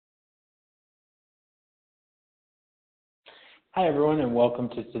Hi everyone and welcome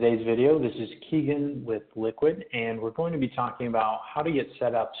to today's video. This is Keegan with Liquid and we're going to be talking about how to get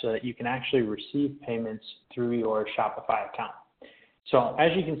set up so that you can actually receive payments through your Shopify account. So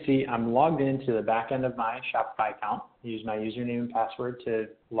as you can see, I'm logged into the back end of my Shopify account. I use my username and password to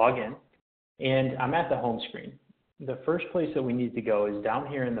log in and I'm at the home screen. The first place that we need to go is down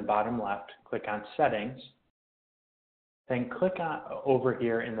here in the bottom left, click on Settings, then click on over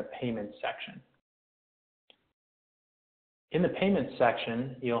here in the Payments section. In the payments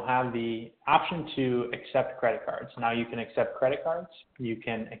section, you'll have the option to accept credit cards. Now you can accept credit cards, you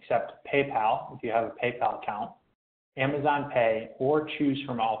can accept PayPal if you have a PayPal account, Amazon Pay, or choose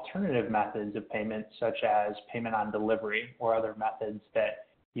from alternative methods of payment such as payment on delivery or other methods that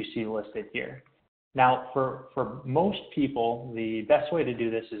you see listed here. Now for most people, the best way to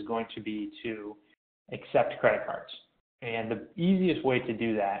do this is going to be to accept credit cards. And the easiest way to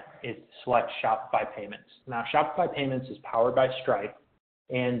do that is to select Shopify Payments. Now, Shopify Payments is powered by Stripe,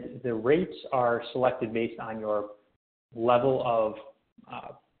 and the rates are selected based on your level of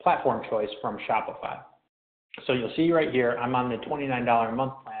platform choice from Shopify. So you'll see right here, I'm on the $29 a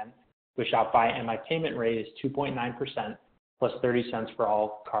month plan with Shopify, and my payment rate is 2.9% plus 30 cents for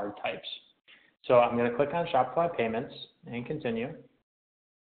all card types. So I'm going to click on Shopify Payments and continue.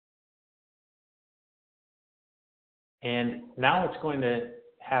 And now it's going to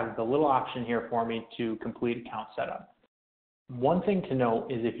have the little option here for me to complete account setup. One thing to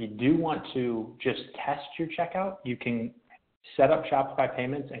note is if you do want to just test your checkout, you can set up Shopify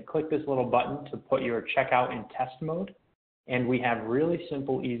Payments and click this little button to put your checkout in test mode. And we have really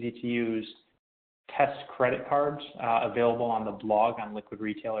simple, easy to use test credit cards available on the blog on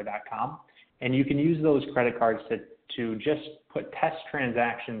liquidretailer.com. And you can use those credit cards to just put test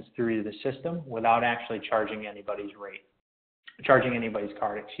transactions through the system without actually charging anybody's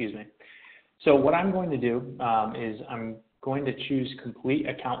card, excuse me. So what I'm going to do is I'm going to choose complete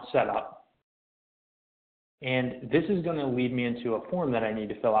account setup. And this is going to lead me into a form that I need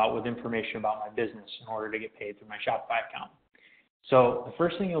to fill out with information about my business in order to get paid through my Shopify account. So the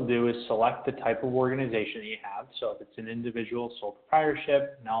first thing you'll do is select the type of organization that you have. So if it's an individual, sole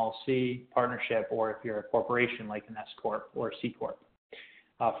proprietorship, an LLC, partnership, or if you're a corporation like an S Corp or a C Corp.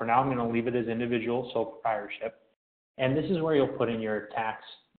 For now, I'm going to leave it as individual sole proprietorship. And this is where you'll put in your tax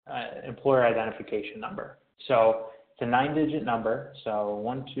employer identification number. So it's a 9-digit number. So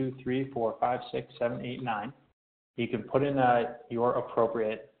 1, 2, 3, 4, 5, 6, 7, 8, 9. You can put in your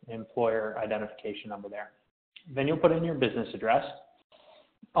appropriate employer identification number there. Then you'll put in your business address.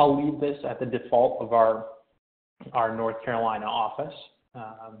 I'll leave this at the default of our North Carolina office.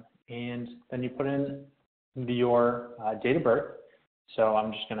 And then you put in your date of birth. So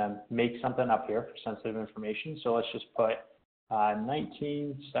I'm just going to make something up here for sensitive information. So let's just put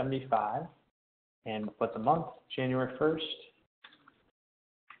 1975 and put the month, January 1st,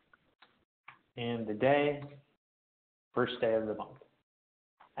 and the day, first day of the month.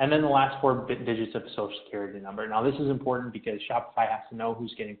 And then the last 4 digits of the Social Security number. Now this is important because Shopify has to know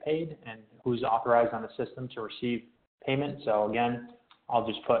who's getting paid and who's authorized on the system to receive payment. So again, I'll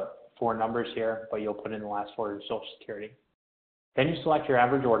just put 4 numbers here, but you'll put in the last 4 of Social Security. Then you select your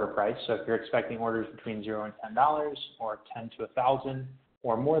average order price. So if you're expecting orders between $0 and $10 or $10 to $1,000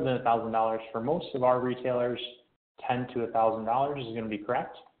 or more than $1,000, for most of our retailers, $10 to $1,000 is going to be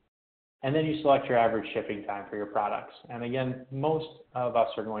correct. And then you select your average shipping time for your products. And again, most of us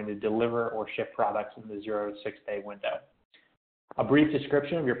are going to deliver or ship products in the 0 to 6 day window. A brief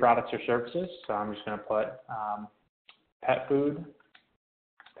description of your products or services. So I'm just going to put pet food,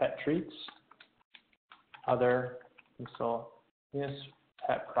 pet treats, other miscellaneous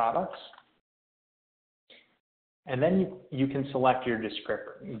pet products. And then you can select your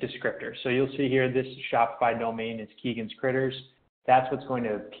descriptor. So you'll see here this Shopify domain is Keegan's Critters. That's what's going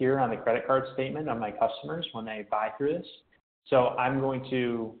to appear on the credit card statement of my customers when they buy through this. So I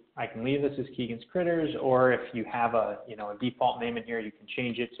can leave this as Keegan's Critters, or if you have a default name in here, you can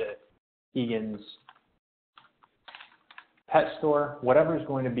change it to Keegan's Pet Store. Whatever is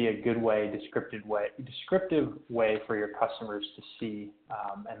going to be a good descriptive way for your customers to see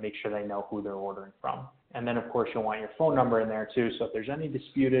and make sure they know who they're ordering from. And then of course you'll want your phone number in there too. So if there's any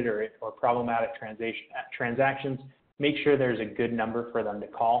disputed or problematic transactions, make sure there's a good number for them to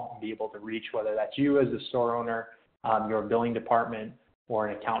call and be able to reach, whether that's you as the store owner, your billing department, or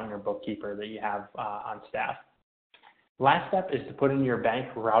an accountant or bookkeeper that you have on staff. Last step is to put in your bank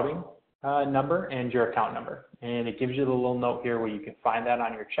routing number and your account number. And it gives you the little note here where you can find that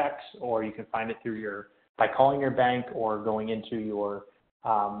on your checks, or you can find it by calling your bank or going into your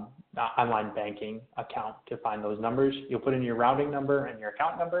online banking account to find those numbers. You'll put in your routing number and your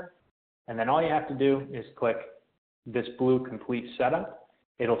account number, and then all you have to do is click this blue complete setup,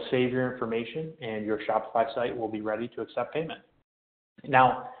 it'll save your information and your Shopify site will be ready to accept payment.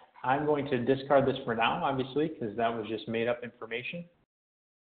 Now, I'm going to discard this for now, obviously, because that was just made up information.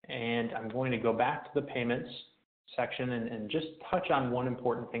 And I'm going to go back to the payments section and just touch on one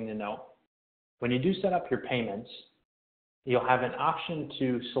important thing to note. When you do set up your payments, you'll have an option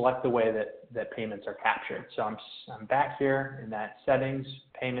to select the way that payments are captured. So I'm back here in that settings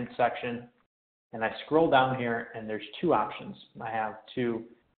payment section, and I scroll down here and there's two options. I have to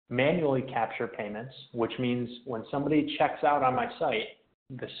manually capture payments, which means when somebody checks out on my site,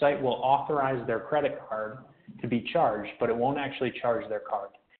 the site will authorize their credit card to be charged, but it won't actually charge their card.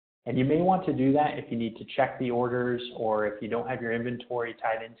 And you may want to do that if you need to check the orders or if you don't have your inventory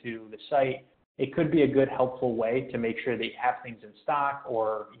tied into the site. It could be a good, helpful way to make sure that you have things in stock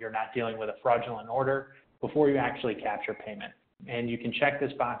or you're not dealing with a fraudulent order before you actually capture payment. And you can check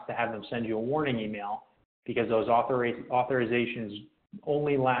this box to have them send you a warning email, because those authorizations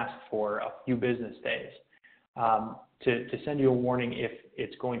only last for a few business days, to send you a warning if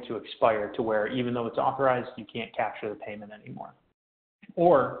it's going to expire, to where even though it's authorized, you can't capture the payment anymore.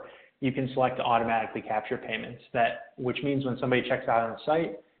 Or you can select to automatically capture payments, which means when somebody checks out on the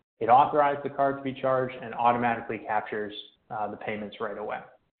site, it authorized the card to be charged and automatically captures the payments right away.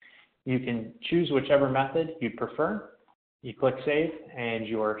 You can choose whichever method you prefer. You click Save, and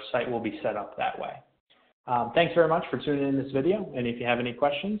your site will be set up that way. Thanks very much for tuning in this video, and if you have any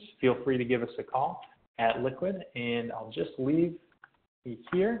questions, feel free to give us a call at Liquid, and I'll just leave you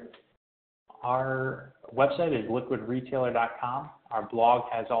here. Our website is liquidretailer.com. Our blog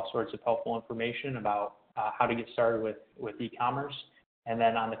has all sorts of helpful information about how to get started with e-commerce. And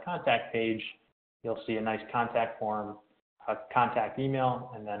then on the contact page, you'll see a nice contact form, a contact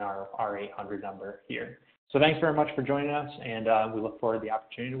email, and then our 800 number here. So thanks very much for joining us, and we look forward to the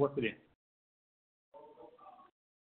opportunity to work with you.